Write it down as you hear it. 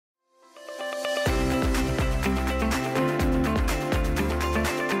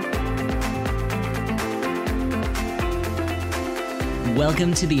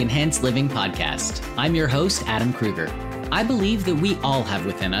Welcome to the Enhanced Living Podcast. I'm your host, Adam Kruger. I believe that we all have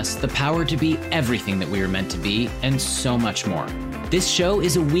within us the power to be everything that we are meant to be and so much more. This show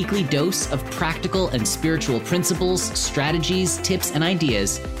is a weekly dose of practical and spiritual principles, strategies, tips, and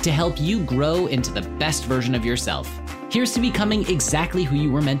ideas to help you grow into the best version of yourself. Here's to becoming exactly who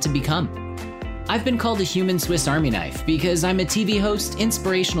you were meant to become. I've been called a human Swiss Army knife because I'm a TV host,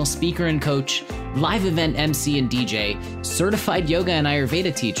 inspirational speaker and coach, live event MC and DJ, certified yoga and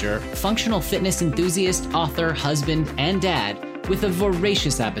Ayurveda teacher, functional fitness enthusiast, author, husband, and dad with a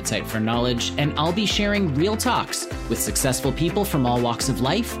voracious appetite for knowledge, and I'll be sharing real talks with successful people from all walks of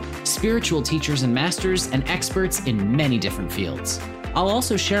life, spiritual teachers and masters, and experts in many different fields. I'll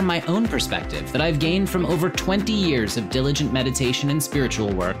also share my own perspective that I've gained from over 20 years of diligent meditation and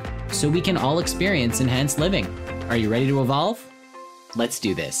spiritual work so we can all experience enhanced living. Are you ready to evolve? Let's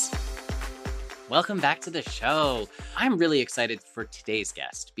do this. Welcome back to the show. I'm really excited for today's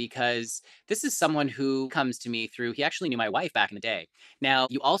guest because this is someone who comes to me through, he actually knew my wife back in the day. Now,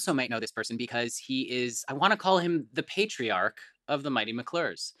 you also might know this person because he is, I want to call him the patriarch of the Mighty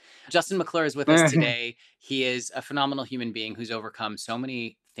McClures. Justin McClure is with us today. He is a phenomenal human being who's overcome so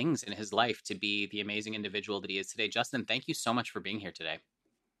many things in his life to be the amazing individual that he is today. Justin, thank you so much for being here today.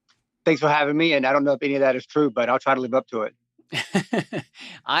 Thanks for having me. And I don't know if any of that is true, but I'll try to live up to it.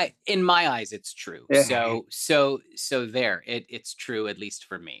 In my eyes, it's true. Yeah. So there, it's true, at least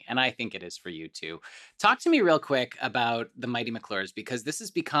for me. And I think it is for you too. Talk to me real quick about the Mighty McClures, because this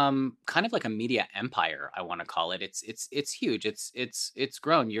has become kind of like a media empire, I want to call it. It's huge. It's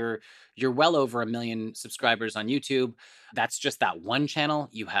grown. You're well over 1 million subscribers on YouTube. That's just that one channel.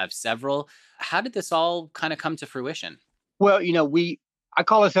 You have several. How did this all kind of come to fruition? Well, I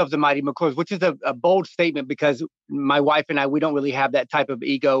call ourselves the Mighty McClures, which is a bold statement because my wife and I, we don't really have that type of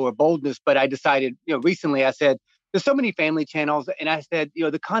ego or boldness. But I decided, recently I said, there's so many family channels. And I said,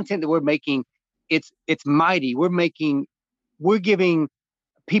 the content that we're making, it's mighty. We're giving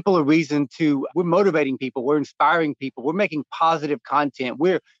people a reason we're motivating people. We're inspiring people. We're making positive content.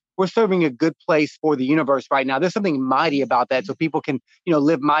 We're serving a good place for the universe right now. There's something mighty about that. So people can,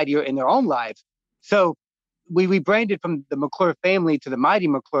 live mightier in their own lives. So we rebranded from the McClure family to the Mighty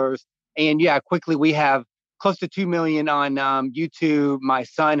McClures. And quickly we have close to 2 million on YouTube. My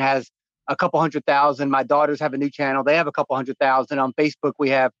son has a couple 100,000. My daughters have a new channel. They have a couple 100,000. On Facebook, we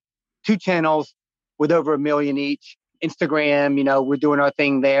have 2 channels with over 1 million each. Instagram, we're doing our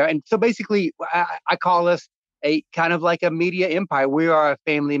thing there. And so basically, I call us a kind of like a media empire. We are a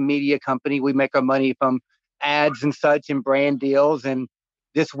family media company. We make our money from ads and such and brand deals. And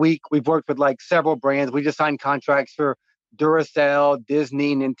this week, we've worked with several brands. We just signed contracts for Duracell,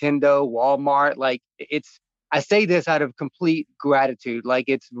 Disney, Nintendo, Walmart. I say this out of complete gratitude.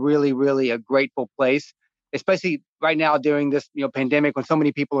 It's really, really a grateful place, especially right now during this, pandemic when so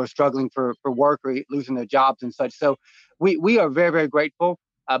many people are struggling for work or losing their jobs and such. So we are very, very grateful.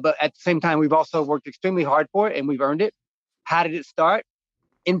 But at the same time, we've also worked extremely hard for it and we've earned it. How did it start?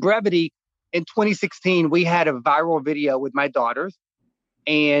 In brevity, in 2016, we had a viral video with my daughters.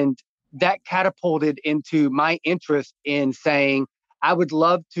 And that catapulted into my interest in saying, I would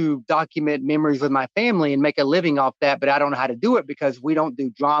love to document memories with my family and make a living off that, but I don't know how to do it because we don't do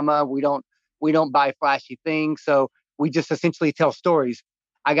drama. We don't buy flashy things. So we just essentially tell stories.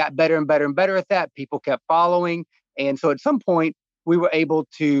 I got better and better and better at that. People kept following. And so at some point we were able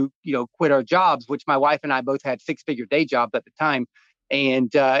to, quit our jobs, which my wife and I both had 6-figure day jobs at the time.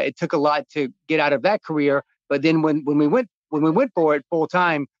 And it took a lot to get out of that career. But then when we went for it full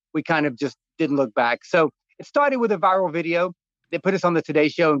time, we kind of just didn't look back. So it started with a viral video that put us on the Today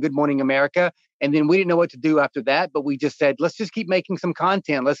Show and Good Morning America. And then we didn't know what to do after that, but we just said, let's just keep making some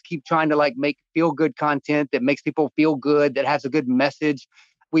content. Let's keep trying to make feel good content that makes people feel good, that has a good message.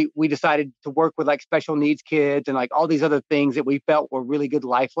 We decided to work with special needs kids and all these other things that we felt were really good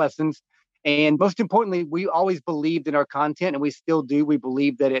life lessons. And most importantly, we always believed in our content and we still do. We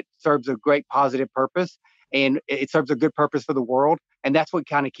believe that it serves a great positive purpose. And it serves a good purpose for the world. And that's what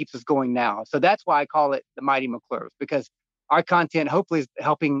kind of keeps us going now. So that's why I call it the Mighty McClures, because our content hopefully is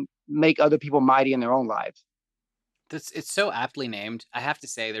helping make other people mighty in their own lives. It's so aptly named. I have to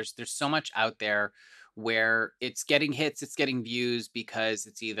say, there's so much out there where it's getting hits, it's getting views because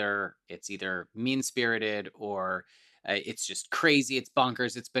it's either mean-spirited or it's just crazy, it's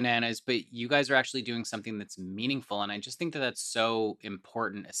bonkers, it's bananas. But you guys are actually doing something that's meaningful. And I just think that that's so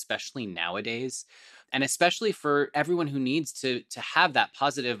important, especially nowadays. And especially for everyone who needs to have that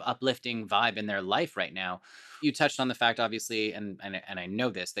positive, uplifting vibe in their life right now. You touched on the fact, obviously, and I know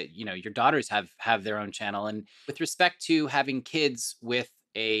this, that your daughters have their own channel. And with respect to having kids with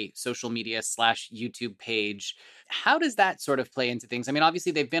a social media slash YouTube page. How does that sort of play into things? I mean,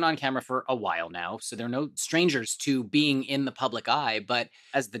 obviously they've been on camera for a while now, so they're no strangers to being in the public eye. But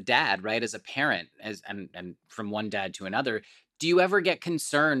as the dad, right, as a parent, and from one dad to another, do you ever get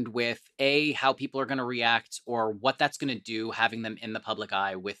concerned with how people are going to react or what that's going to do having them in the public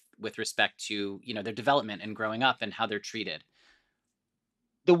eye with respect to, their development and growing up and how they're treated?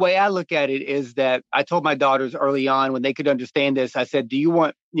 The way I look at it is that I told my daughters early on when they could understand this, I said, do you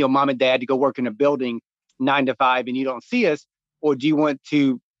want, mom and dad to go work in a building 9 to 5 and you don't see us? Or do you want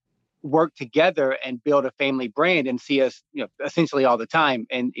to work together and build a family brand and see us, essentially all the time?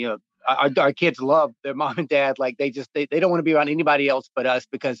 And, our kids love their mom and dad. Like they don't want to be around anybody else but us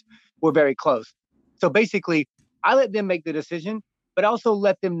because we're very close. So basically I let them make the decision, but also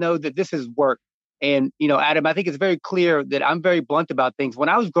let them know that this is work. And, Adam, I think it's very clear that I'm very blunt about things. When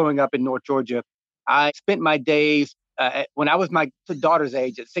I was growing up in North Georgia, I spent my days, when I was my daughter's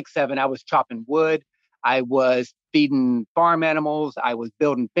age at 6, 7, I was chopping wood. I was feeding farm animals. I was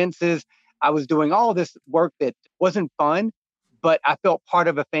building fences. I was doing all this work that wasn't fun, but I felt part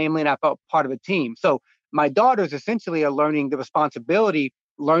of a family and I felt part of a team. So my daughters essentially are learning the responsibility,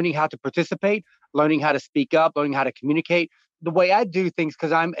 learning how to participate, learning how to speak up, learning how to communicate. The way I do things,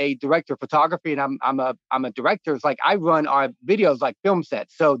 because I'm a director of photography and I'm a director, it's like I run our videos like film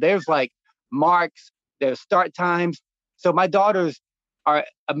sets. So there's like marks, there's start times. So my daughters are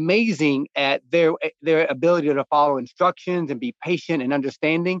amazing at their ability to follow instructions and be patient and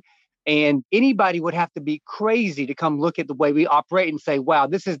understanding. And anybody would have to be crazy to come look at the way we operate and say, wow,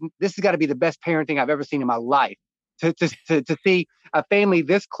 this has got to be the best parenting I've ever seen in my life. To see a family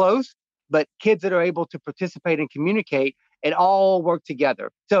this close, but kids that are able to participate and communicate and all work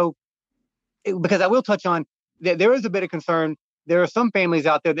together. So, because I will touch on, there is a bit of concern. There are some families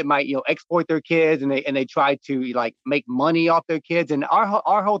out there that might, exploit their kids and they try to like make money off their kids. And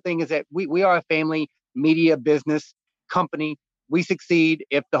our whole thing is that we are a family media business company. We succeed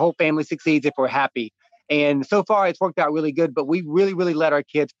if the whole family succeeds, if we're happy. And so far it's worked out really good, but we really, really let our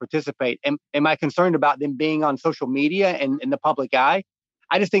kids participate. And am I concerned about them being on social media and in the public eye?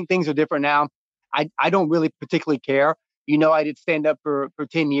 I just think things are different now. I don't really particularly care. I did stand up for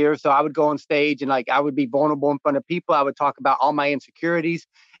 10 years. So I would go on stage and like, I would be vulnerable in front of people. I would talk about all my insecurities.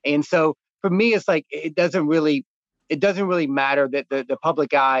 And so for me, it's like, it doesn't really matter that the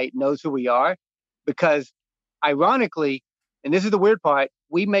public eye knows who we are, because ironically, and this is the weird part,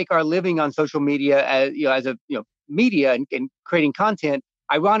 we make our living on social media as a media and creating content.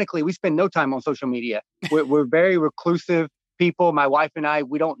 Ironically, we spend no time on social media. We're very reclusive people. My wife and I,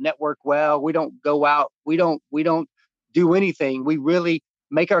 we don't network well. We don't go out. We don't do anything. We really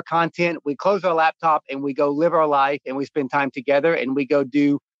make our content. We close our laptop and we go live our life and we spend time together and we go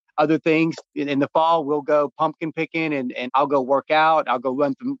do other things. In the fall, we'll go pumpkin picking and I'll go work out. I'll go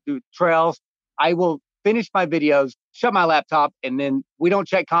run through trails. I will finish my videos, shut my laptop, and then we don't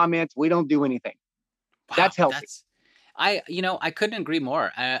check comments. We don't do anything. Wow, that's healthy. I couldn't agree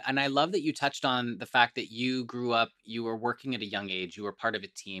more. And I love that you touched on the fact that you grew up, you were working at a young age, you were part of a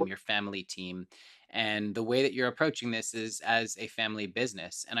team, your family team. And the way that you're approaching this is as a family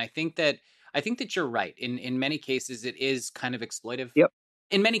business. And I think that you're right. In many cases, it is kind of exploitive. Yep.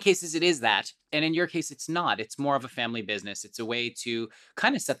 In many cases, it is that. And in your case, it's not. It's more of a family business. It's a way to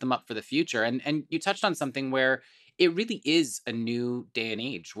kind of set them up for the future. And you touched on something where it really is a new day and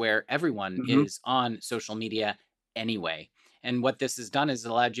age where everyone is on social media anyway. And what this has done is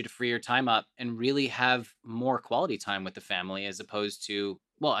allowed you to free your time up and really have more quality time with the family as opposed to,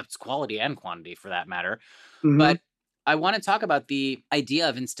 well, it's quality and quantity for that matter. But I want to talk about the idea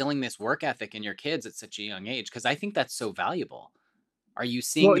of instilling this work ethic in your kids at such a young age, because I think that's so valuable. Are you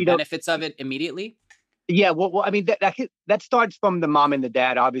seeing the benefits of it immediately? Yeah, well, I mean, that starts from the mom and the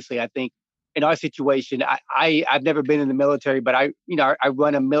dad. Obviously, I think in our situation, I've never been in the military, but I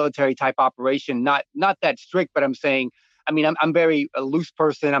run a military type operation, not that strict, but I'm saying, I mean, I'm very a loose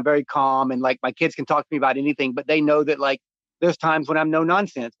person. I'm very calm, and like my kids can talk to me about anything, but they know that like there's times when I'm no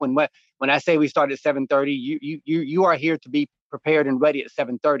nonsense. When I say we start at 7:30, you are here to be prepared and ready at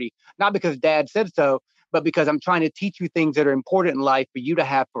 7:30, not because dad said so, but because I'm trying to teach you things that are important in life for you to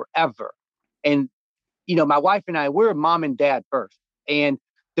have forever. And, my wife and I, we're mom and dad first. And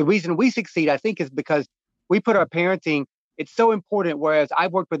the reason we succeed, I think, is because we put our parenting, it's so important. Whereas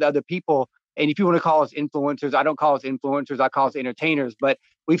I've worked with other people, and if you want to call us influencers, I don't call us influencers, I call us entertainers, but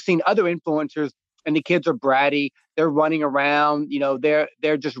we've seen other influencers and the kids are bratty. They're running around,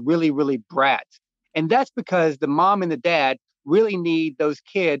 they're just really, really brats. And that's because the mom and the dad really need those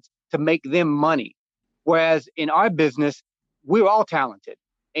kids to make them money. Whereas in our business, we're all talented,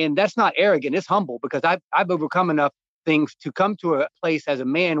 and that's not arrogant. It's humble, because I've overcome enough things to come to a place as a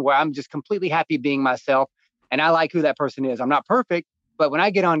man where I'm just completely happy being myself. And I like who that person is. I'm not perfect, but when I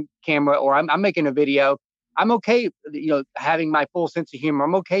get on camera or I'm making a video, I'm okay, having my full sense of humor.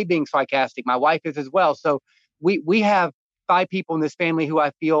 I'm okay being sarcastic. My wife is as well. So we have 5 people in this family who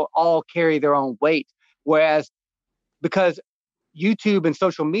I feel all carry their own weight. Whereas because YouTube and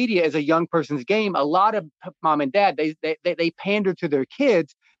social media is a young person's game, a lot of mom and dad, they pander to their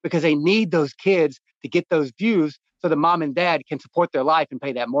kids because they need those kids to get those views so the mom and dad can support their life and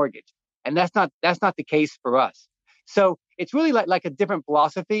pay that mortgage. And that's not the case for us. So it's really like a different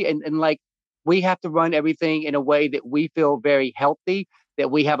philosophy. And like we have to run everything in a way that we feel very healthy,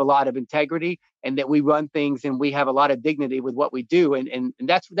 that we have a lot of integrity, and that we run things and we have a lot of dignity with what we do. And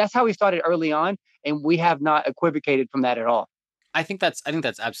that's how we started early on. And we have not equivocated from that at all. I think that's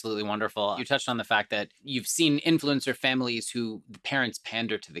absolutely wonderful. You touched on the fact that you've seen influencer families who the parents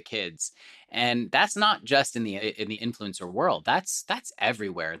pander to the kids. And that's not just in the influencer world. That's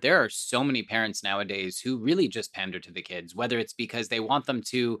everywhere. There are so many parents nowadays who really just pander to the kids, whether it's because they want them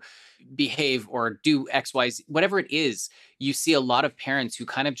to behave or do X, Y, Z, whatever it is. You see a lot of parents who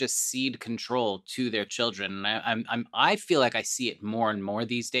kind of just cede control to their children. And I feel like I see it more and more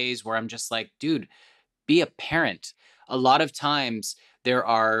these days where I'm just like, dude, be a parent. A lot of times there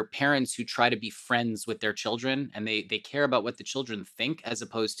are parents who try to be friends with their children and they care about what the children think as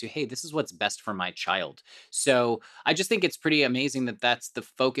opposed to, hey, this is what's best for my child. So I just think it's pretty amazing that that's the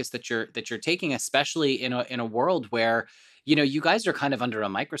focus that you're taking, especially in a world where, you guys are kind of under a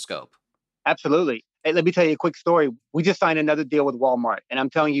microscope. Absolutely. Hey, let me tell you a quick story. We just signed another deal with Walmart. And I'm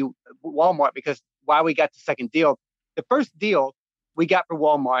telling you Walmart because why we got the second deal. The first deal we got for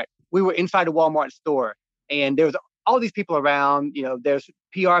Walmart, we were inside a Walmart store and there was all these people around, there's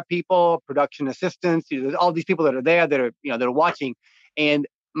PR people, production assistants, there's all these people that are there that are watching. And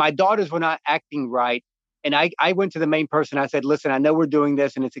my daughters were not acting right. And I went to the main person. I said, listen, I know we're doing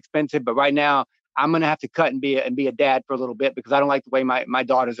this and it's expensive, but right now I'm going to have to cut and be a dad for a little bit because I don't like the way my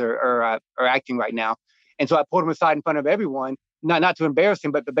daughters are acting right now. And so I pulled them aside in front of everyone, not to embarrass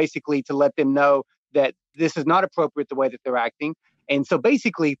them, but basically to let them know that this is not appropriate the way that they're acting. And so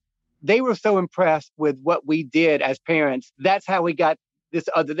basically, they were so impressed with what we did as parents. That's how we got this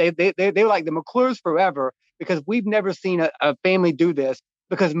other. They were like the McClures forever because we've never seen a family do this.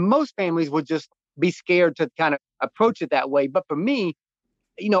 Because most families would just be scared to kind of approach it that way. But for me,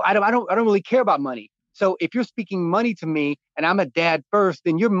 I don't really care about money. So if you're speaking money to me and I'm a dad first,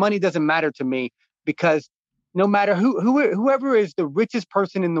 then your money doesn't matter to me because no matter whoever is the richest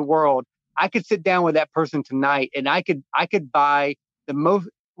person in the world, I could sit down with that person tonight and I could buy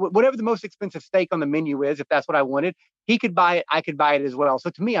whatever the most expensive steak on the menu is, if that's what I wanted, he could buy it. I could buy it as well.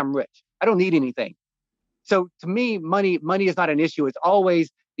 So to me, I'm rich. I don't need anything. So to me, money is not an issue. It's always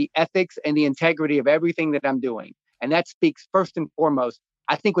the ethics and the integrity of everything that I'm doing. And that speaks first and foremost.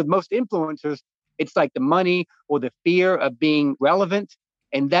 I think with most influencers, it's like the money or the fear of being relevant.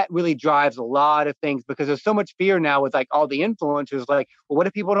 And that really drives a lot of things because there's so much fear now with like all the influencers, like, well, what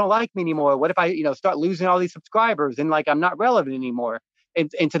if people don't like me anymore? What if I, start losing all these subscribers and like, I'm not relevant anymore?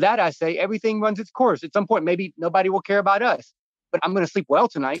 And to that, I say everything runs its course. At some point, maybe nobody will care about us, but I'm going to sleep well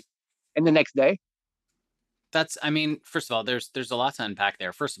tonight and the next day. First of all, there's a lot to unpack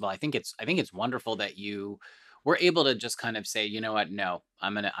there. First of all, I think it's wonderful that you were able to just kind of say, you know what, no,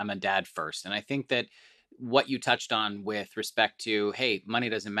 I'm a dad first. And I think that what you touched on with respect to, hey, money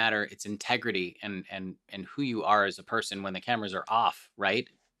doesn't matter. It's integrity and who you are as a person when the cameras are off, right?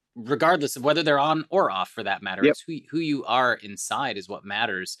 Regardless of whether they're on or off for that matter. Yep. It's who you are inside is what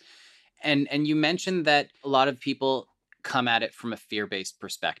matters. And you mentioned that a lot of people come at it from a fear-based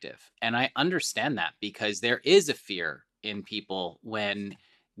perspective. And I understand that because there is a fear in people when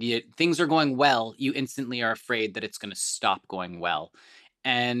things are going well, you instantly are afraid that it's going to stop going well.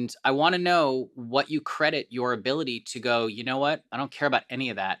 And I want to know what you credit your ability to go, you know what? I don't care about any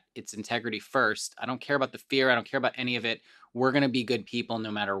of that. It's integrity first. I don't care about the fear. I don't care about any of it. We're going to be good people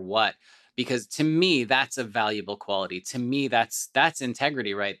no matter what. Because to me, that's a valuable quality. To me, that's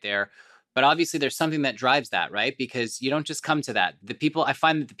integrity right there. But obviously there's something that drives that, right? Because you don't just come to that. I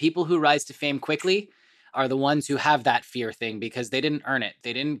find that the people who rise to fame quickly are the ones who have that fear thing because they didn't earn it.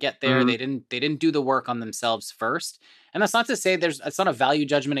 They didn't get there. Mm-hmm. They didn't do the work on themselves first. And that's not to say it's not a value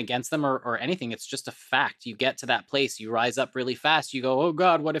judgment against them or anything. It's just a fact. You get to that place, you rise up really fast. You go, oh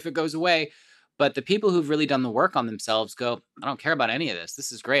God, what if it goes away? But the people who've really done the work on themselves go, I don't care about any of this.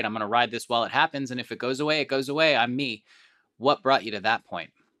 This is great. I'm going to ride this while it happens. And if it goes away, it goes away. I'm me. What brought you to that point?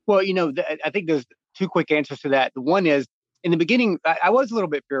 Well, I think there's two quick answers to that. The one is in the beginning, I was a little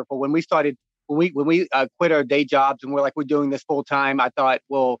bit fearful when we started, when we quit our day jobs and we're doing this full time. I thought,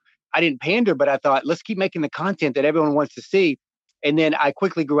 well, I didn't pander, but I thought, let's keep making the content that everyone wants to see. And then I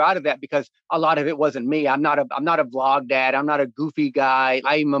quickly grew out of that because a lot of it wasn't me. I'm not a vlog dad. I'm not a goofy guy.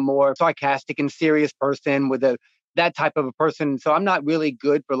 I'm a more sarcastic and serious person with that type of a person. So I'm not really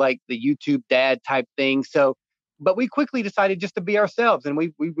good for like the YouTube dad type thing. So, but we quickly decided just to be ourselves. And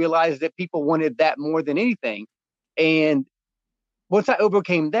we realized that people wanted that more than anything. And once I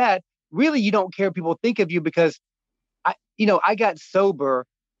overcame that, really, you don't care what people think of you because I got sober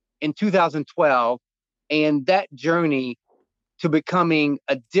in 2012, and that journey to becoming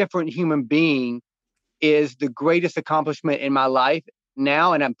a different human being is the greatest accomplishment in my life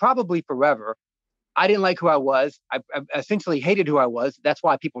now, and I'm probably forever. I didn't like who I was. I essentially hated who I was. That's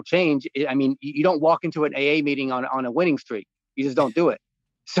why people change. I mean, you don't walk into an AA meeting on a winning streak. You just don't do it.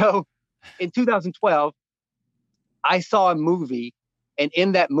 So in 2012, I saw a movie, and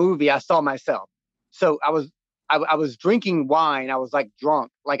in that movie, I saw myself. So I was drinking wine. I was like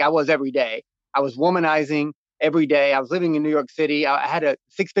drunk, like I was every day. I was womanizing every day. I was living in New York City. I had a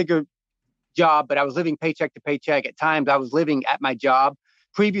 6-figure job, but I was living paycheck to paycheck. At times, I was living at my job.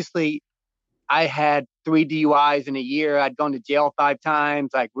 Previously, I had 3 DUIs in a year. I'd gone to jail 5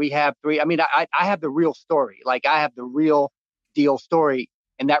 times, like rehab 3. I mean, I have the real story. Like I have the real deal story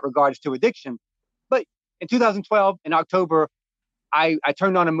in that regards to addiction. But in 2012, in October, I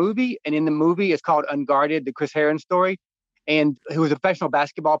turned on a movie, and in the movie, it's called Unguarded, the Chris Herron story. And he was a professional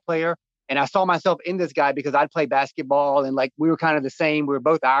basketball player. And I saw myself in this guy because I'd play basketball, and like we were kind of the same. We were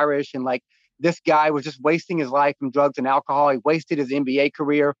both Irish, and like this guy was just wasting his life from drugs and alcohol. He wasted his NBA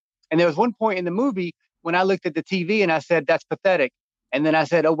career. And there was one point in the movie when I looked at the TV and I said, that's pathetic. And then I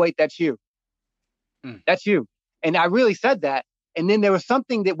said, oh, wait, that's you. That's you. And I really said that. And then there was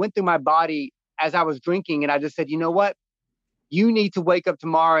something that went through my body as I was drinking. And I just said, you know what? You need to wake up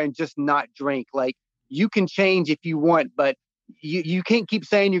tomorrow and just not drink. Like you can change if you want, but you can't keep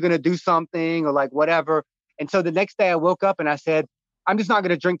saying you're going to do something or like whatever. And so the next day I woke up and I said, I'm just not going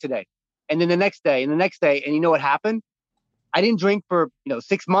to drink today. And then the next day and the next day. And you know what happened? I didn't drink for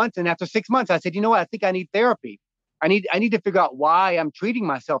 6 months. And after 6 months, I said, you know what? I think I need therapy. I need to figure out why I'm treating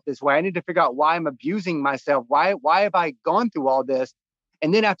myself this way. I need to figure out why I'm abusing myself. Why have I gone through all this?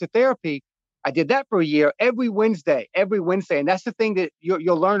 And then after therapy, I did that for a year, every Wednesday. And that's the thing that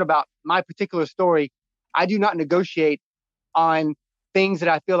you'll learn about my particular story. I do not negotiate on things that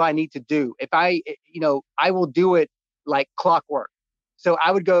I feel I need to do. If I will do it like clockwork. So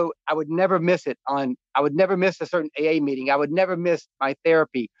I would never miss I would never miss a certain AA meeting. I would never miss my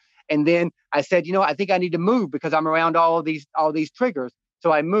therapy. And then I said, I think I need to move because I'm around all these triggers.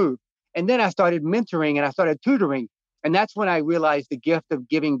 So I moved. And then I started mentoring and I started tutoring. And that's when I realized the gift of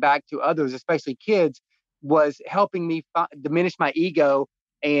giving back to others, especially kids, was helping me diminish my ego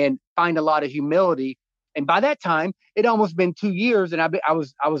and find a lot of humility. And by that time, it almost been 2 years, and I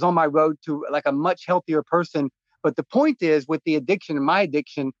was on my road to like a much healthier person. But the point is, with the addiction and my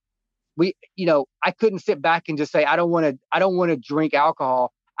addiction, I couldn't sit back and just say I don't want to drink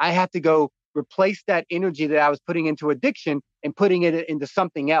alcohol. I have to go replace that energy that I was putting into addiction and putting it into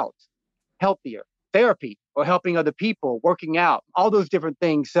something else, healthier, therapy, or helping other people, working out, all those different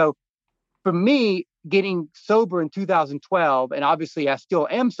things. So for me, getting sober in 2012, and obviously I still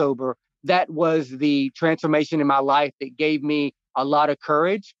am sober, that was the transformation in my life that gave me a lot of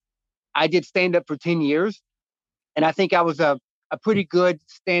courage. I did stand up for 10 years. And I think I was a pretty good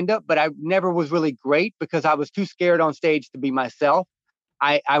stand-up, but I never was really great because I was too scared on stage to be myself.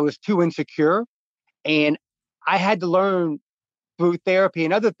 I was too insecure. And I had to learn through therapy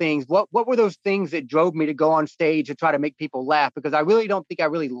and other things, what were those things that drove me to go on stage and try to make people laugh? Because I really don't think I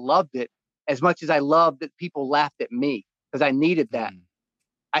really loved it as much as I loved that people laughed at me because I needed that.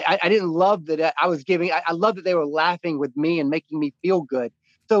 I didn't love that I was giving. I loved that they were laughing with me and making me feel good.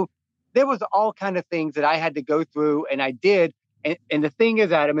 So there was all kind of things that I had to go through, and I did. And the thing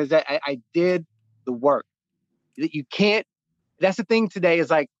is, Adam, is that I did the work. That you can't. That's the thing today is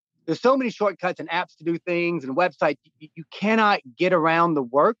like there's so many shortcuts and apps to do things and websites. You cannot get around the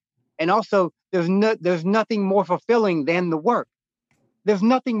work. And also, there's nothing more fulfilling than the work. There's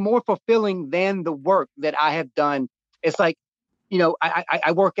nothing more fulfilling than the work that I have done. It's like,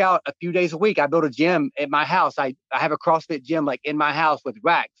 I work out a few days a week. I build a gym at my house. I have a CrossFit gym like in my house with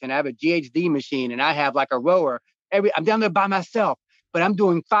racks, and I have a GHD machine, and I have like a rower. I'm down there by myself, but I'm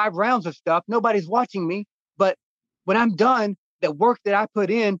doing 5 rounds of stuff. Nobody's watching me. But when I'm done, the work that I put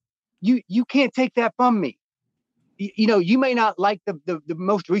in, you can't take that from me. You may not like the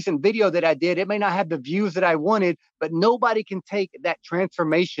most recent video that I did. It may not have the views that I wanted, but nobody can take that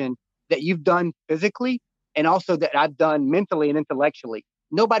transformation that you've done physically and also that I've done mentally and intellectually.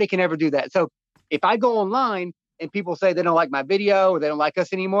 Nobody can ever do that. So if I go online and people say they don't like my video or they don't like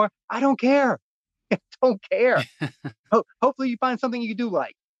us anymore, I don't care. I don't care. Hopefully you find something you do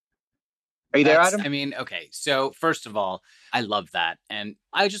like. Are you there, Adam? I mean, okay. So first of all, I love that. And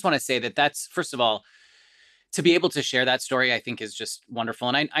I just want to say that that's, first of all, to be able to share that story, I think is just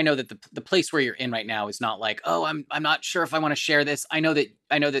wonderful. And I know that the place where you're in right now is not like, oh, I'm not sure if I want to share this. I know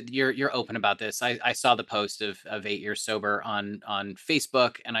that you're open about this. I saw the post of 8 years sober on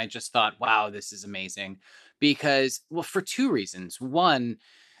Facebook, and I just thought, wow, this is amazing. Because, well, for two reasons. One,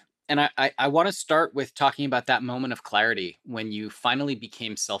 and I want to start with talking about that moment of clarity when you finally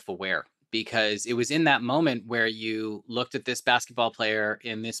became self-aware, because it was in that moment where you looked at this basketball player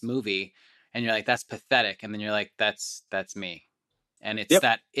in this movie and you're like, that's pathetic. And then you're like, that's me. And it's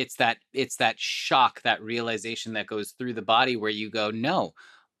Yep. it's that shock, that realization that goes through the body where you go, no,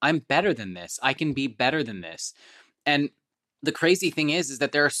 I'm better than this. I can be better than this. And the crazy thing is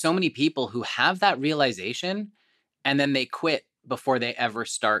that there are so many people who have that realization and then they quit before they ever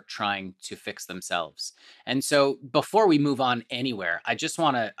start trying to fix themselves. And so before we move on anywhere, I just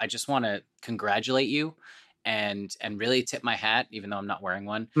want to congratulate you and really tip my hat, even though I'm not wearing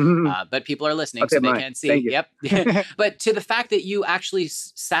one. But people are listening, so they can't see. Thank you. Yep. But to the fact that you actually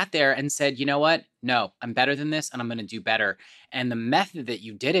sat there and said, you know what? No, I'm better than this and I'm going to do better. And the method that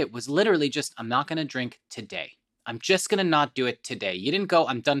you did it was literally just, I'm not going to drink today. I'm just going to not do it today. You didn't go,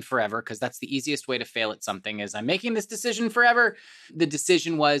 I'm done forever, because that's the easiest way to fail at something is I'm making this decision forever. The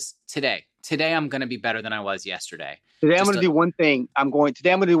decision was today. Today, I'm going to be better than I was yesterday. Today, I'm going to do one thing. Today, I'm going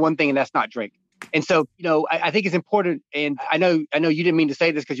to do one thing, and that's not drink. And so, I think it's important. And I know you didn't mean to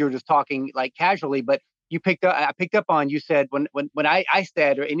say this because you were just talking like casually, but I picked up on, you said when I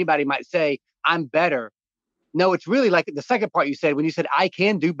said, or anybody might say, I'm better. No, it's really like the second part you said, when you said, I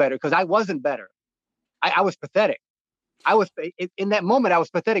can do better, because I wasn't better. I was pathetic. In that moment, I was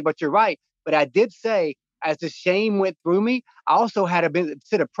pathetic, but you're right. But I did say, as the shame went through me, I also had a bit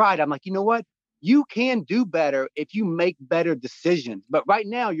of pride. I'm like, you know what? You can do better if you make better decisions. But right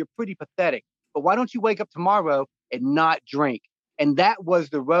now, you're pretty pathetic. But why don't you wake up tomorrow and not drink? And that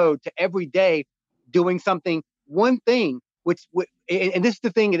was the road to every day doing something, one thing, and this is the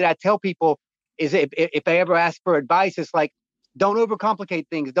thing that I tell people is if they ever ask for advice, it's like, don't overcomplicate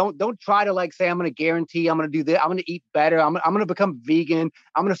things. Don't try to like say, I'm going to guarantee I'm going to do this. I'm going to eat better. I'm going to become vegan.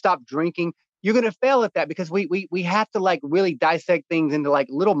 I'm going to stop drinking. You're going to fail at that because we have to like really dissect things into like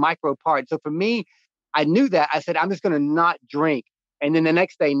little micro parts. So for me, I knew that. I said, I'm just going to not drink. And then the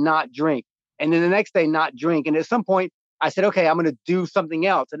next day, not drink. And then the next day, not drink. And at some point, I said, okay, I'm going to do something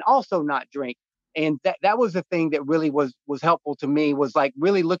else and also not drink. And that was the thing that really was helpful to me, was like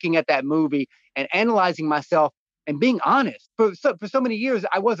really looking at that movie and analyzing myself and being honest. For so many years,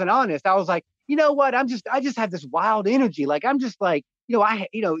 I wasn't honest. I was like, you know what? I just have this wild energy. Like, I'm just like, you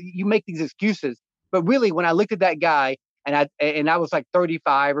make these excuses. But really, when I looked at that guy and I was like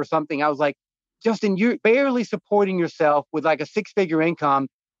 35 or something, I was like, Justin, you're barely supporting yourself with like a 6-figure income.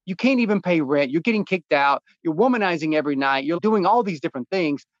 You can't even pay rent. You're getting kicked out. You're womanizing every night. You're doing all these different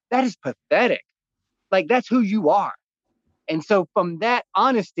things. That is pathetic. Like, that's who you are. And so from that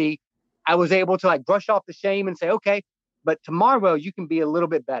honesty, I was able to like brush off the shame and say, okay, but tomorrow you can be a little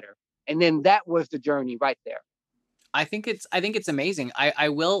bit better. And then that was the journey right there. I think it's amazing. I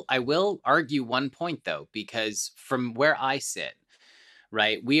will argue one point though, because from where I sit,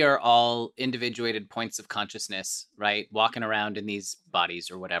 right, we are all individuated points of consciousness, right, walking around in these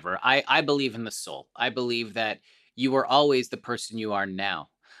bodies or whatever. I believe in the soul. I believe that you are always the person you are now.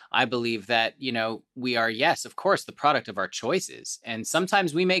 I believe that, we are, yes, of course, the product of our choices. And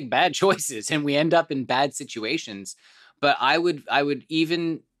sometimes we make bad choices and we end up in bad situations. But I would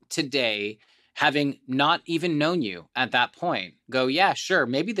even today, having not even known you at that point, go, yeah, sure.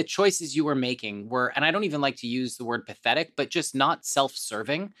 Maybe the choices you were making were, and I don't even like to use the word pathetic, but just not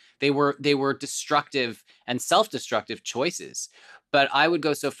self-serving. They were destructive and self-destructive choices. But I would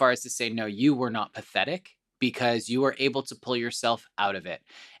go so far as to say, no, you were not pathetic, because you are able to pull yourself out of it.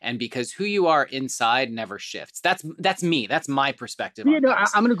 And because who you are inside never shifts. That's me. That's my perspective. I'm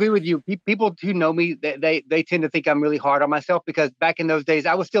going to agree with you. People who know me, they tend to think I'm really hard on myself, because back in those days,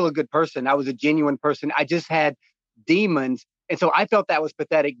 I was still a good person. I was a genuine person. I just had demons. And so I felt that was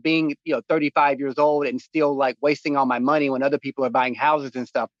pathetic, being 35 years old and still like wasting all my money when other people are buying houses and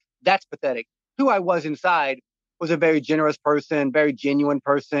stuff. That's pathetic. Who I was inside was a very generous person, very genuine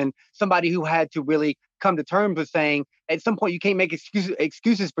person, somebody who had to really come to terms with saying, at some point, you can't make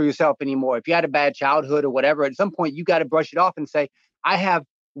excuses for yourself anymore. If you had a bad childhood or whatever, at some point, you got to brush it off and say, I have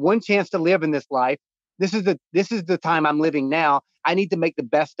one chance to live in this life. This is the time I'm living now. I need to make the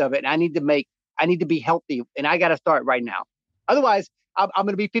best of it. And I need to be healthy. And I got to start right now. Otherwise, I'm going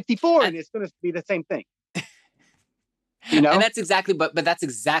to be 54 and it's going to be the same thing. you know? And that's exactly, but that's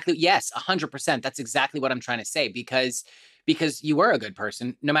exactly, yes, 100%. That's exactly what I'm trying to say, because you were a good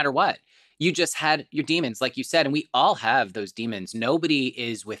person no matter what. You just had your demons, like you said, and we all have those demons. Nobody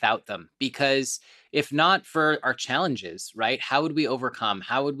is without them, because if not for our challenges, right? How would we overcome?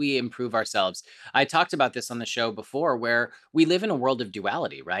 How would we improve ourselves? I talked about this on the show before, where we live in a world of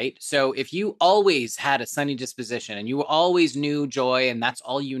duality, right? So if you always had a sunny disposition and you always knew joy and that's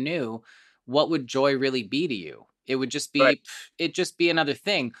all you knew, what would joy really be to you? It would just Right. be, it just be another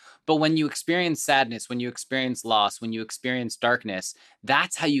thing. But when you experience sadness, when you experience loss, when you experience darkness,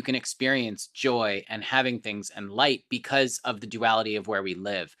 that's how you can experience joy and having things and light, because of the duality of where we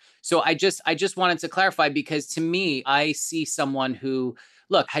live. So I just wanted to clarify, because to me, I see someone who,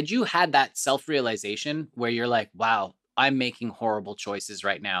 look, had you had that self-realization where you're like, wow, I'm making horrible choices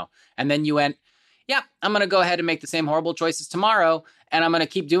right now. And then you went, yeah, I'm going to go ahead and make the same horrible choices tomorrow, and I'm going to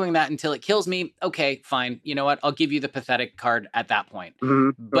keep doing that until it kills me. Okay, fine. You know what? I'll give you the pathetic card at that point.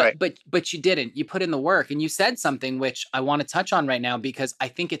 Right. But you didn't. You put in the work, and you said something which I want to touch on right now, because I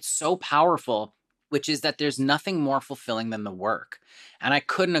think it's so powerful, which is that there's nothing more fulfilling than the work. And I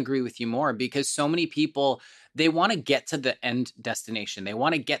couldn't agree with you more, because so many people, they want to get to the end destination. They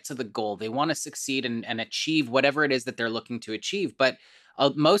want to get to the goal. They want to succeed and achieve whatever it is that they're looking to achieve. But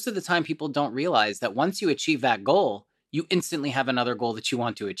most of the time, people don't realize that once you achieve that goal, you instantly have another goal that you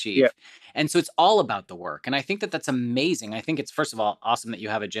want to Yeah. achieve. And so it's all about the work. And I think that that's amazing. I think it's, first of all, awesome that you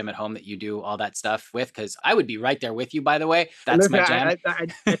have a gym at home that you do all that stuff with, because I would be right there with you, by the way. That's Listen, my jam. at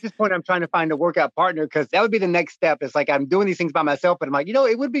this point, I'm trying to find a workout partner, because that would be the next step. It's like I'm doing these things by myself, but I'm like,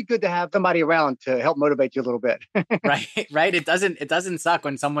 it would be good to have somebody around to help motivate you a little bit. Right. Right. It doesn't suck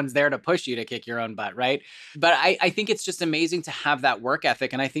when someone's there to push you to kick your own butt. Right. But I think it's just amazing to have that work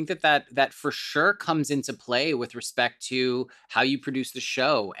ethic. And I think that for sure comes into play with respect to how you produce the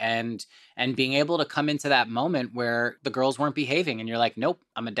show, and being able to come into that moment where the girls weren't behaving and you're like, nope,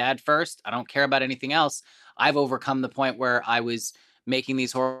 I'm a dad first. I don't care about anything else. I've overcome the point where I was making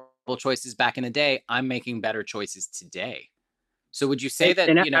these horrible choices back in the day. I'm making better choices today. So would you say that,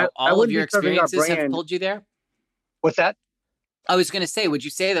 And I all of wouldn't your be serving our experiences have brand. pulled you there? What's that? I was going to say, would you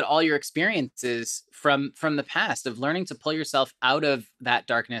say that all your experiences from the past of learning to pull yourself out of that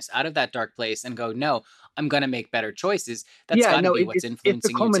darkness, out of that dark place, and go, no, I'm going to make better choices, that's Yeah, got to no, be what's it's the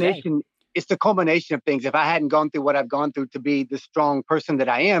influencing you today? culmination. It's the culmination of things. If I hadn't gone through what I've gone through to be the strong person that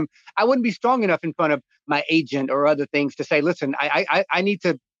I am, I wouldn't be strong enough in front of my agent or other things to say, listen, I need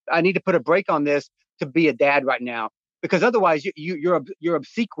to put a break on this to be a dad right now, because otherwise you're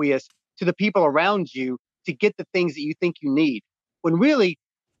obsequious to the people around you to get the things that you think you need. When really,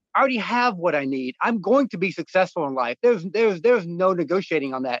 I already have what I need. I'm going to be successful in life. There's no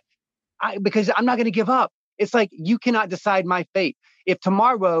negotiating on that. Because I'm not going to give up. It's like you cannot decide my fate. If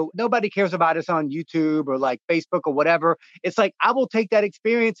tomorrow nobody cares about us on YouTube or like Facebook or whatever, it's like I will take that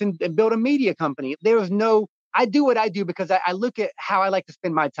experience and build a media company. I do what I do because I look at how I like to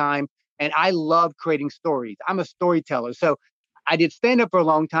spend my time, and I love creating stories. I'm a storyteller. So I did stand up for a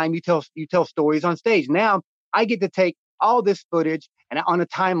long time. You tell stories on stage. Now I get to take all this footage and on a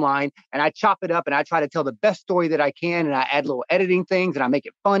timeline, and I chop it up and I try to tell the best story that I can, and I add little editing things and I make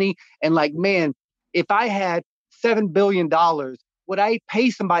it funny. And like, man, if I had $7 billion, would I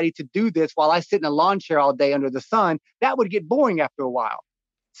pay somebody to do this while I sit in a lawn chair all day under the sun? That would get boring after a while.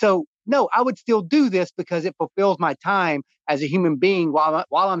 So no, I would still do this because it fulfills my time as a human being while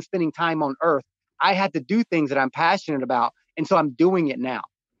I'm spending time on earth. I had to do things that I'm passionate about. And so I'm doing it now.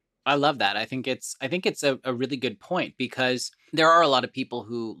 I love that. I think it's a really good point, because there are a lot of people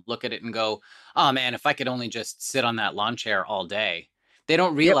who look at it and go, "Oh man, if I could only just sit on that lawn chair all day." Yep. They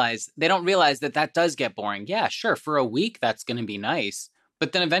don't realize that that does get boring. Yeah, sure, for a week that's going to be nice,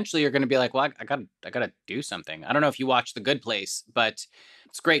 but then eventually you're going to be like, "Well, I got to do something." I don't know if you watch The Good Place, but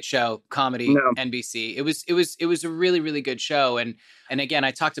it's a great show, comedy, No. NBC. It was a really really good show, and again, I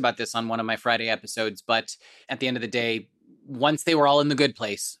talked about this on one of my Friday episodes, but at the end of the day, once they were all in the good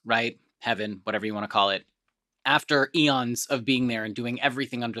place, right? Heaven, whatever you want to call it, after eons of being there and doing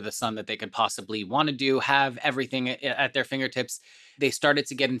everything under the sun that they could possibly want to do, have everything at their fingertips, they started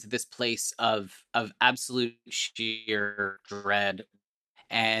to get into this place of absolute sheer dread.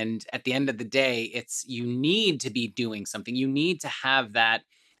 And at the end of the day, it's, you need to be doing something. You need to have that.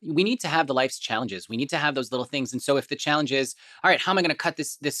 We need to have the life's challenges. We need to have those little things. And so if the challenge is, all right, how am I going to cut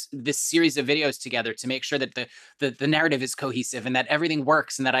this series of videos together to make sure that the narrative is cohesive and that everything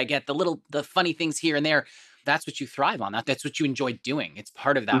works and that I get the funny things here and there, that's what you thrive on. That's what you enjoy doing. It's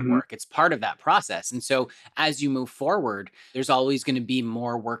part of that Hmm. work. It's part of that process. And so as you move forward, there's always going to be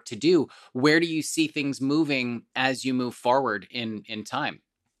more work to do. Where do you see things moving as you move forward in time?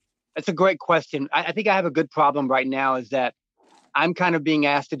 That's a great question. I think I have a good problem right now is that I'm kind of being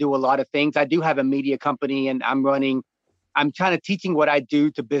asked to do a lot of things. I do have a media company and I'm kind of teaching what I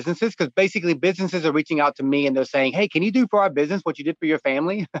do to businesses because basically businesses are reaching out to me and they're saying, "Hey, can you do for our business what you did for your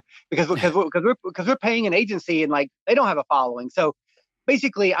family?" because we're paying an agency and like they don't have a following. So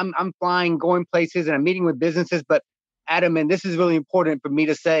basically, I'm flying, going places, and I'm meeting with businesses. But Adam, and this is really important for me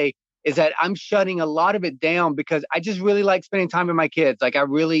to say, is that I'm shutting a lot of it down because I just really like spending time with my kids. Like I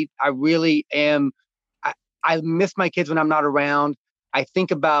really am. I, I miss my kids when I'm not around. I think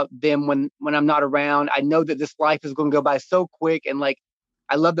about them when I'm not around. I know that this life is going to go by so quick, and like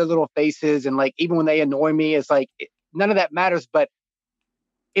I love their little faces, and like even when they annoy me, it's like none of that matters. But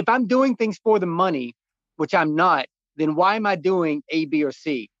if I'm doing things for the money, which I'm not, then why am I doing A, B, or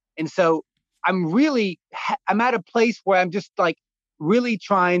C? And so I'm at a place where I'm just like really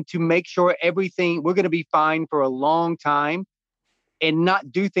trying to make sure everything we're going to be fine for a long time and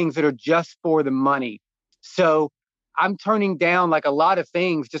not do things that are just for the money. So I'm turning down like a lot of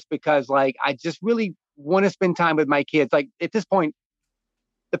things just because like I just really want to spend time with my kids. Like at this point,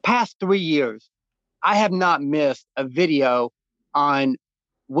 the past 3 years, I have not missed a video on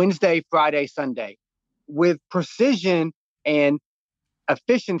Wednesday, Friday, Sunday. With precision and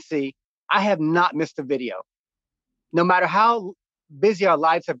efficiency, I have not missed a video, no matter how busy our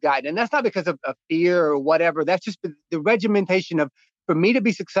lives have gotten. And that's not because of fear or whatever. That's just the regimentation of, for me to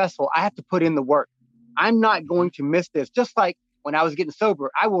be successful, I have to put in the work. I'm not going to miss this. Just like when I was getting sober,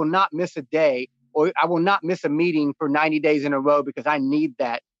 I will not miss a day or I will not miss a meeting for 90 days in a row because I need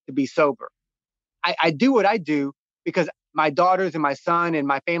that to be sober. I do what I do because my daughters and my son and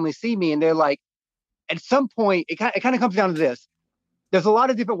my family see me and they're like, at some point, it kind of comes down to this. There's a lot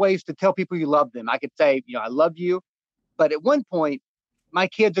of different ways to tell people you love them. I could say, I love you. But at one point, my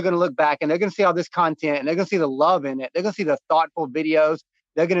kids are going to look back and they're going to see all this content and they're going to see the love in it. They're going to see the thoughtful videos.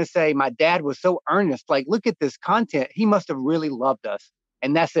 They're going to say, my dad was so earnest. Like, look at this content. He must have really loved us.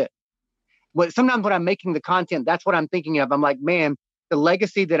 And that's it. But sometimes when I'm making the content, that's what I'm thinking of. I'm like, man, the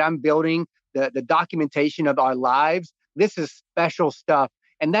legacy that I'm building, the documentation of our lives, this is special stuff.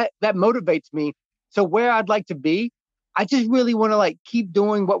 And that motivates me. So where I'd like to be, I just really want to like keep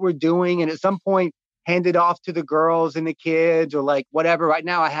doing what we're doing. And at some point, hand it off to the girls and the kids or like whatever. Right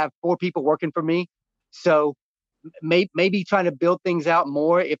now, I have 4 people working for me. So maybe trying to build things out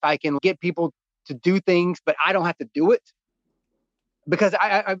more if I can get people to do things, but I don't have to do it. Because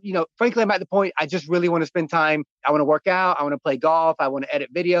frankly, I'm at the point I just really want to spend time. I want to work out. I want to play golf. I want to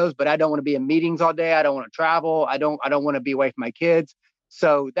edit videos, but I don't want to be in meetings all day. I don't want to travel. I don't want to be away from my kids.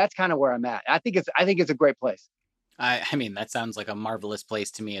 So that's kind of where I'm at. I think it's a great place. I mean, that sounds like a marvelous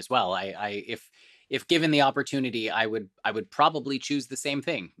place to me as well. If given the opportunity, I would probably choose the same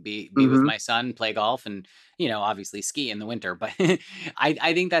thing. Be with my son, play golf, and obviously ski in the winter. But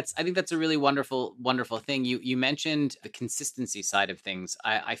I think that's a really wonderful thing. You mentioned the consistency side of things.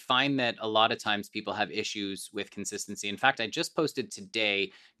 I find that a lot of times people have issues with consistency. In fact, I just posted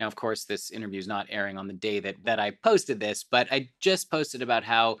today. Now, of course, this interview is not airing on the day that I posted this, but I just posted about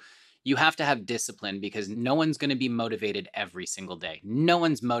how you have to have discipline because no one's going to be motivated every single day. No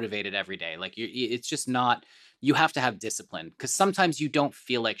one's motivated every day. Like it's just not, you have to have discipline because sometimes you don't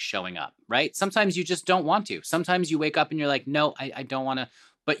feel like showing up, right? Sometimes you just don't want to. Sometimes you wake up and you're like, no, I don't want to,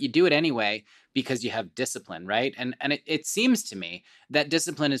 but you do it anyway because you have discipline, right? And it seems to me that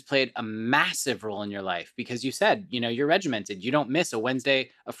discipline has played a massive role in your life because you said, you're regimented. You don't miss a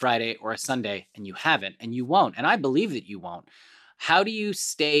Wednesday, a Friday, or a Sunday, and you haven't, and you won't. And I believe that you won't. How do you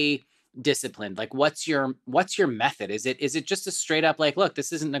stay disciplined? Like what's your method? Is it just a straight up like, look,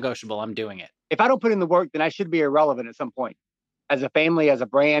 this isn't negotiable, I'm doing it? If I don't put in the work, then I should be irrelevant at some point as a family, as a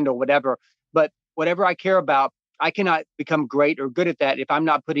brand or whatever. But whatever I care about, I cannot become great or good at that if I'm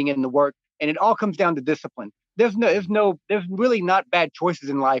not putting in the work. And it all comes down to discipline. There's really not bad choices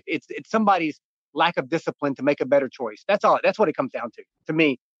in life. It's somebody's lack of discipline to make a better choice. That's all. That's what it comes down to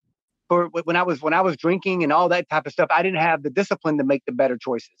me. For when I was drinking and all that type of stuff, I didn't have the discipline to make the better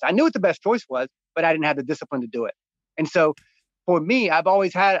choices. I knew what the best choice was, but I didn't have the discipline to do it. And so for me, I've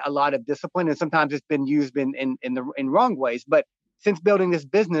always had a lot of discipline and sometimes it's been used in wrong ways. But since building this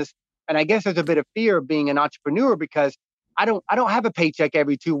business, and I guess there's a bit of fear of being an entrepreneur because I don't have a paycheck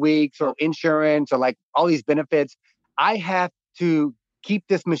every 2 weeks or insurance or like all these benefits. I have to keep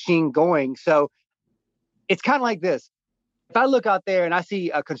this machine going. So it's kind of like this. If I look out there and I see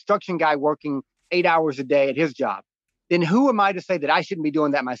a construction guy working 8 hours a day at his job, then who am I to say that I shouldn't be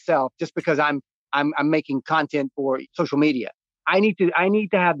doing that myself just because I'm making content for social media? I need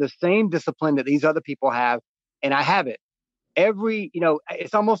to have the same discipline that these other people have, and I have it.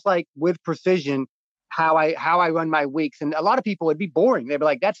 It's almost like with precision, how I run my weeks. And a lot of people would be boring. They'd be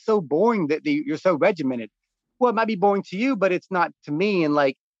like, that's so boring that you're so regimented. Well, it might be boring to you, but it's not to me. And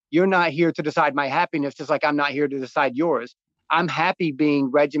like, you're not here to decide my happiness, just like I'm not here to decide yours. I'm happy being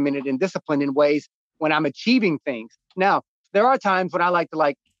regimented and disciplined in ways when I'm achieving things. Now, there are times when I like to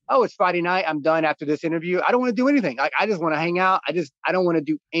like, oh, it's Friday night. I'm done after this interview. I don't want to do anything. Like, I just want to hang out. I don't want to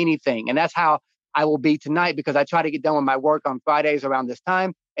do anything. And that's how I will be tonight, because I try to get done with my work on Fridays around this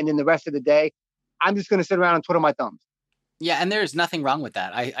time. And then the rest of the day, I'm just going to sit around and twiddle my thumbs. Yeah, and there's nothing wrong with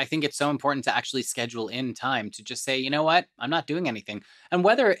that. I think it's so important to actually schedule in time to just say, you know what, I'm not doing anything. And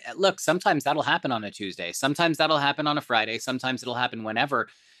look, sometimes that'll happen on a Tuesday. Sometimes that'll happen on a Friday. Sometimes it'll happen whenever.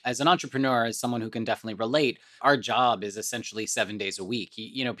 As an entrepreneur, as someone who can definitely relate, our job is essentially 7 days a week.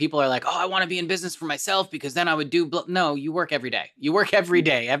 People are like, oh, I want to be in business for myself because then I would do, no, you work every day. You work every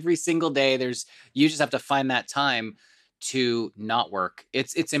day, every single day. You just have to find that time to not work.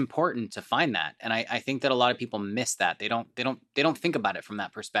 It's important to find that. And I think that a lot of people miss that. They don't think about it from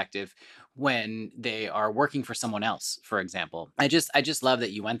that perspective when they are working for someone else, for example. I just love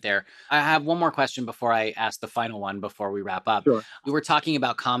that you went there. I have one more question before I ask the final one before we wrap up. Sure. We were talking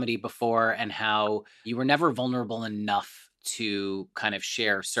about comedy before and how you were never vulnerable enough to kind of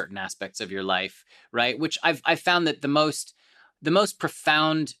share certain aspects of your life, right? Which I've found that the most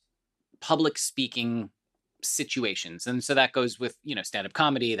profound public speaking situations. And so that goes with, stand-up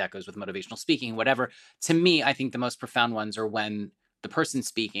comedy, that goes with motivational speaking, whatever. To me, I think the most profound ones are when the person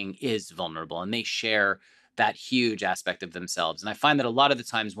speaking is vulnerable and they share that huge aspect of themselves. And I find that a lot of the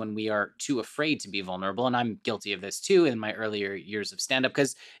times when we are too afraid to be vulnerable, and I'm guilty of this too in my earlier years of stand-up,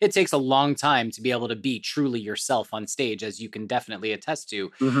 because it takes a long time to be able to be truly yourself on stage, as you can definitely attest to.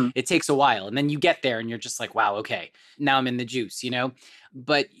 Mm-hmm. It takes a while. And then you get there and you're just like, wow, okay, now I'm in the juice,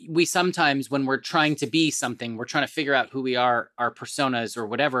 But we sometimes, when we're trying to be something, we're trying to figure out who we are, our personas or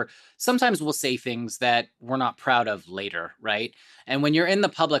whatever, sometimes we'll say things that we're not proud of later, right? And when you're in the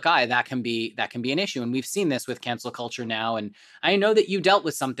public eye, that can be an issue. And we've seen this with cancel culture now. And I know that you dealt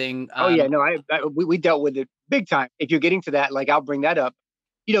with something. Oh yeah, no, we dealt with it big time. If you're getting to that, like, I'll bring that up.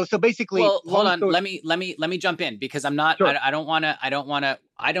 So basically, well, hold on. Let me jump in, because I'm not. Sure.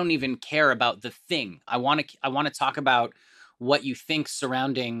 I don't even care about the thing. I want to talk about what you think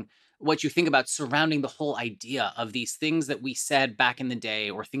about surrounding the whole idea of these things that we said back in the day,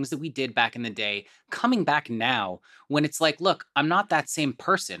 or things that we did back in the day, coming back now, when it's like, look, I'm not that same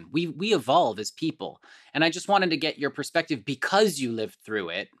person. We evolve as people. And I just wanted to get your perspective because you lived through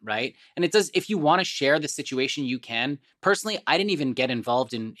it, right? And it does, if you want to share the situation, you can. Personally, I didn't even get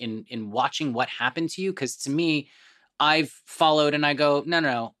involved in watching what happened to you, because to me, I've followed and I go,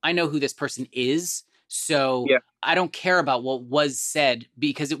 no, I know who this person is. So yeah. I don't care about what was said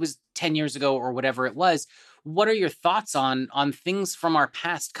because it was 10 years ago or whatever it was. What are your thoughts on things from our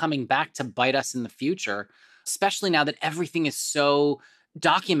past coming back to bite us in the future, especially now that everything is so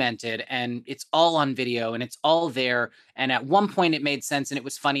documented and it's all on video and it's all there? And at one point it made sense and it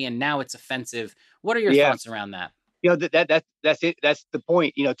was funny, and now it's offensive. What are your thoughts around that? That's it. That's the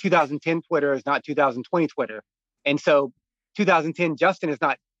point. 2010 Twitter is not 2020 Twitter. And so 2010 Justin is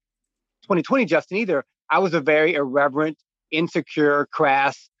not 2020 Justin either. I was a very irreverent, insecure,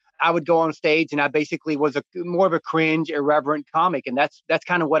 crass. I would go on stage and I basically was more of a cringe, irreverent comic. And that's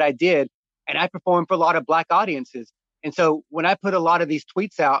kind of what I did. And I performed for a lot of Black audiences. And so when I put a lot of these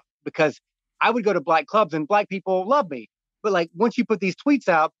tweets out, because I would go to Black clubs and Black people love me. But like, once you put these tweets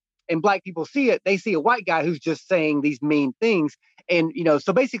out and Black people see it, they see a white guy who's just saying these mean things. And,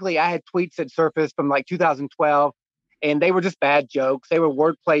 so basically I had tweets that surfaced from like 2012. And they were just bad jokes. They were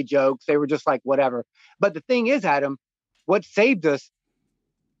wordplay jokes. They were just like, whatever. But the thing is, Adam, what saved us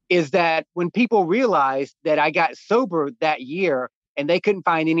is that when people realized that I got sober that year and they couldn't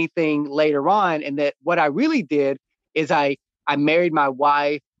find anything later on, and that what I really did is I married my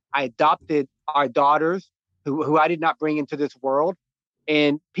wife. I adopted our daughters who I did not bring into this world.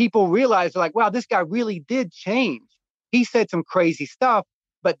 And people realized, like, wow, this guy really did change. He said some crazy stuff,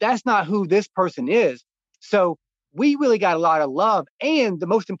 but that's not who this person is. So we really got a lot of love. And the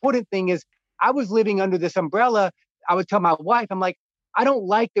most important thing is I was living under this umbrella. I would tell my wife, I'm like, I don't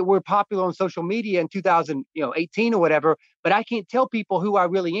like that we're popular on social media in 2018 or whatever, but I can't tell people who I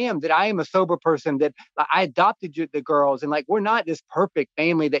really am, that I am a sober person, that I adopted the girls. And like, we're not this perfect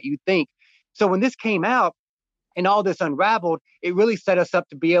family that you think. So when this came out and all this unraveled, it really set us up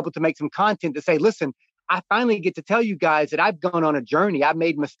to be able to make some content to say, listen, I finally get to tell you guys that I've gone on a journey. I've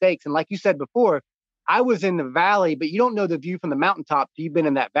made mistakes. And like you said before, I was in the valley, but you don't know the view from the mountaintop till you've been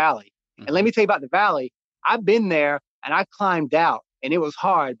in that valley. Mm-hmm. And let me tell you about the valley. I've been there and I climbed out, and it was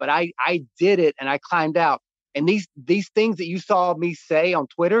hard, but I did it and I climbed out. And these things that you saw me say on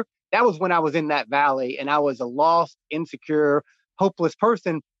Twitter, that was when I was in that valley and I was a lost, insecure, hopeless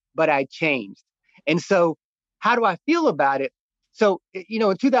person, but I changed. And so how do I feel about it? So,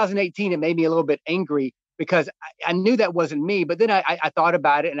 in 2018, it made me a little bit angry because I knew that wasn't me. But then I thought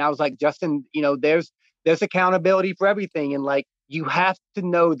about it and I was like, Justin, there's accountability for everything. And like, you have to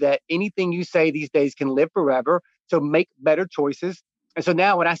know that anything you say these days can live forever. So make better choices. And so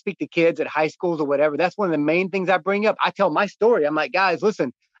now when I speak to kids at high schools or whatever, that's one of the main things I bring up. I tell my story. I'm like, guys,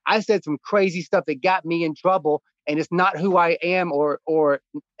 listen, I said some crazy stuff that got me in trouble and it's not who I am or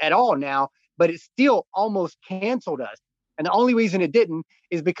at all now, but it still almost canceled us. And the only reason it didn't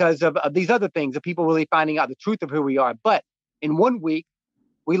is because of these other things, of people really finding out the truth of who we are. But in 1 week,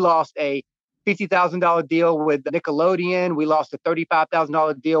 we lost a $50,000 deal with Nickelodeon. We lost a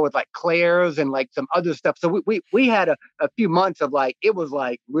 $35,000 deal with like Claire's and like some other stuff. So we had a few months of like, it was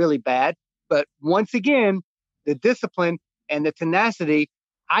like really bad. But once again, the discipline and the tenacity,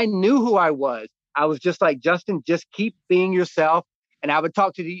 I knew who I was. I was just like, Justin, just keep being yourself. And I would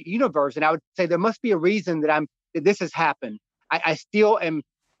talk to the universe and I would say, there must be a reason that this has happened. I still am,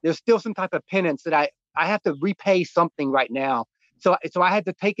 there's still some type of penance that I have to repay something right now. So I had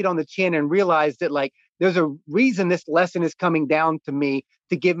to take it on the chin and realize that like, there's a reason this lesson is coming down to me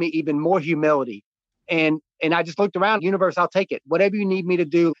to give me even more humility. And I just looked around, universe, I'll take it. Whatever you need me to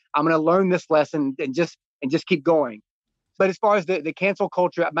do, I'm going to learn this lesson and just keep going. But as far as the cancel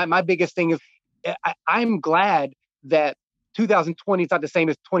culture, my biggest thing is I'm glad that 2020 is not the same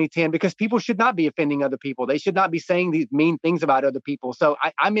as 2010 because people should not be offending other people. They should not be saying these mean things about other people. So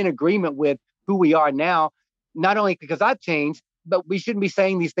I'm in agreement with who we are now, not only because I've changed, but we shouldn't be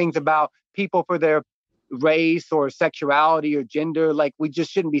saying these things about people for their race or sexuality or gender. Like we just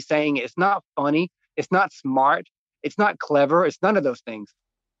shouldn't be saying it. It's not funny. It's not smart. It's not clever. It's none of those things.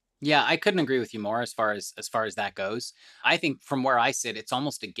 Yeah, I couldn't agree with you more as far as that goes. I think from where I sit, it's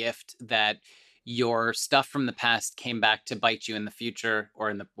almost a gift that your stuff from the past came back to bite you in the future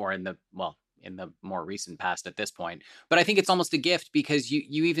or in the more recent past at this point. But I think it's almost a gift because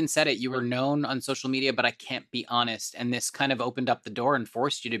you even said it. You were known on social media, but I can't be honest. And this kind of opened up the door and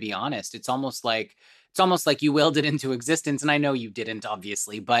forced you to be honest. It's almost like you willed it into existence. And I know you didn't,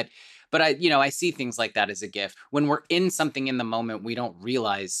 obviously, but I see things like that as a gift. When we're in something in the moment, we don't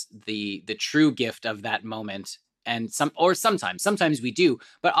realize the true gift of that moment. And sometimes we do,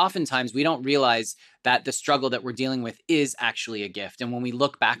 but oftentimes we don't realize that the struggle that we're dealing with is actually a gift. And when we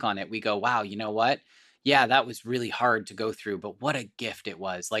look back on it, we go, wow, you know what? Yeah, that was really hard to go through, but what a gift it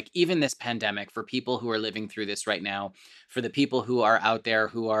was. Like even this pandemic, for people who are living through this right now, for the people who are out there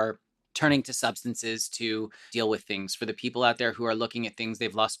who are turning to substances to deal with things, for the people out there who are looking at things,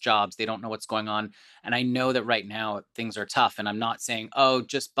 they've lost jobs, they don't know what's going on. And I know that right now things are tough. And I'm not saying, oh,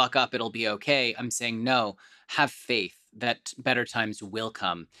 just buck up, it'll be okay. I'm saying, no, have faith that better times will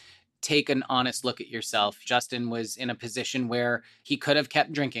come. Take an honest look at yourself. Justin was in a position where he could have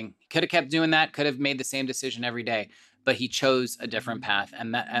kept drinking, could have kept doing that, could have made the same decision every day, but he chose a different path.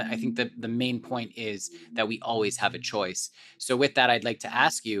 And that, I think that the main point is that we always have a choice. So with that, I'd like to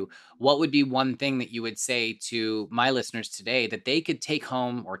ask you, what would be one thing that you would say to my listeners today that they could take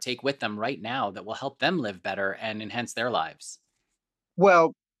home or take with them right now that will help them live better and enhance their lives?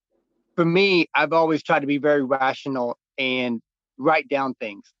 Well, for me, I've always tried to be very rational and write down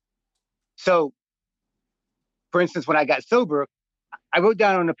things. So, for instance, when I got sober, I wrote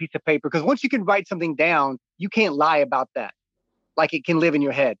down on a piece of paper, because once you can write something down, you can't lie about that. Like it can live in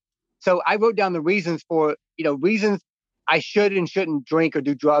your head. So I wrote down the reasons I should and shouldn't drink or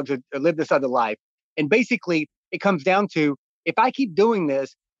do drugs or live this other life. And basically, it comes down to, if I keep doing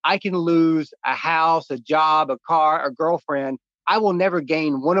this, I can lose a house, a job, a car, a girlfriend. I will never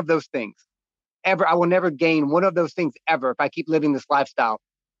gain one of those things ever. I will never gain one of those things ever if I keep living this lifestyle.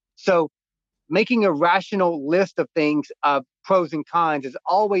 So making a rational list of things, of pros and cons, has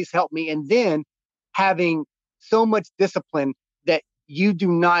always helped me. And then having so much discipline that you do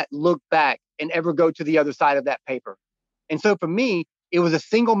not look back and ever go to the other side of that paper. And so for me, it was a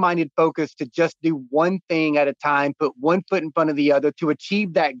single-minded focus to just do one thing at a time, put one foot in front of the other to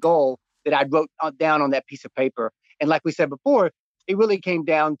achieve that goal that I wrote down on that piece of paper. And like we said before, it really came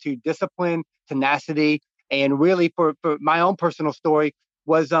down to discipline, tenacity, and really for my own personal story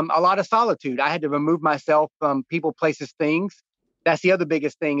was a lot of solitude. I had to remove myself from people, places, things. That's the other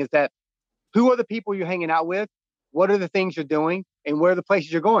biggest thing, is that who are the people you're hanging out with? What are the things you're doing? And where are the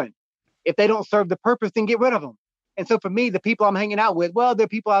places you're going? If they don't serve the purpose, then get rid of them. And so for me, the people I'm hanging out with, well, they're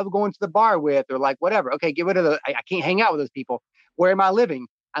people I was going to the bar with or like whatever. Okay, get rid of I can't hang out with those people. Where am I living?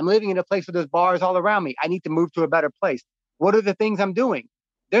 I'm living in a place where there's bars all around me. I need to move to a better place. What are the things I'm doing?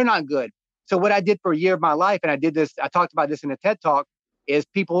 They're not good. So what I did for a year of my life, and I talked about this in a TED Talk, is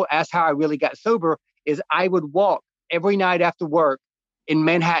people ask how I really got sober, is I would walk every night after work in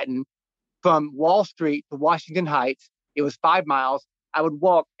Manhattan from Wall Street to Washington Heights. It was 5 miles. I would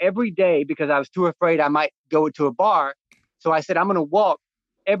walk every day because I was too afraid I might go to a bar. So I said, I'm going to walk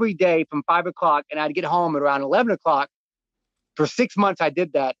every day from 5 o'clock, and I'd get home at around 11 o'clock. For 6 months, I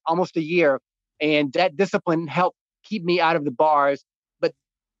did that, almost a year. And that discipline helped keep me out of the bars, but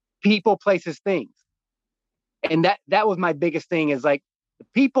people, places, things. And that was my biggest thing, is like the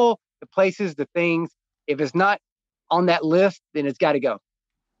people, the places, the things. If it's not on that list, then it's got to go.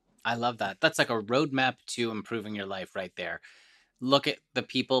 I love that. That's like a roadmap to improving your life right there. Look at the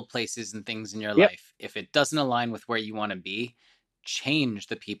people, places, and things in your life. If it doesn't align with where you want to be, change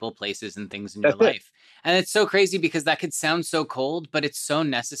the people, places, and things in your life. And it's so crazy because that could sound so cold, but it's so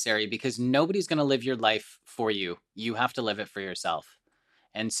necessary because nobody's going to live your life for you. You have to live it for yourself.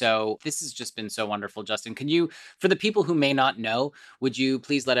 And so this has just been so wonderful, Justin. Can you, for the people who may not know, would you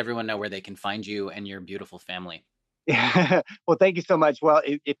please let everyone know where they can find you and your beautiful family? Yeah. Well, thank you so much. Well,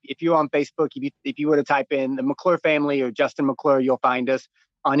 if you're on Facebook, if you were to type in the McClure family or Justin McClure, you'll find us.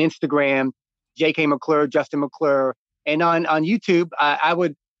 On Instagram, JK McClure, Justin McClure. And on YouTube, I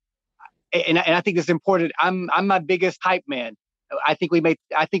would, and I think it's important. I'm my biggest hype man. I think we make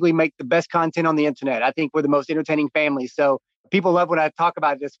the best content on the internet. I think we're the most entertaining family. So people love when I talk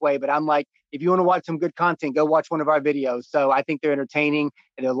about it this way, but I'm like, if you want to watch some good content, go watch one of our videos. So I think they're entertaining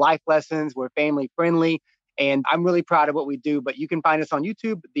and they're life lessons. We're family friendly, and I'm really proud of what we do. But you can find us on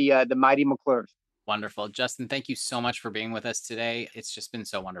YouTube, the Mighty McClures. Wonderful. Justin, thank you so much for being with us today. It's just been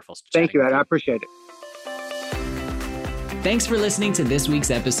so wonderful. Thank you, Ed. I appreciate it. Thanks for listening to this week's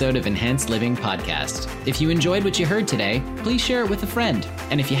episode of Enhanced Living Podcast. If you enjoyed what you heard today, please share it with a friend.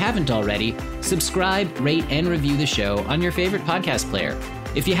 And if you haven't already, subscribe, rate, and review the show on your favorite podcast player.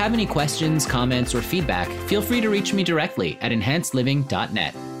 If you have any questions, comments, or feedback, feel free to reach me directly at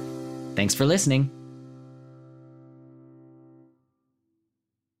enhancedliving.net. Thanks for listening.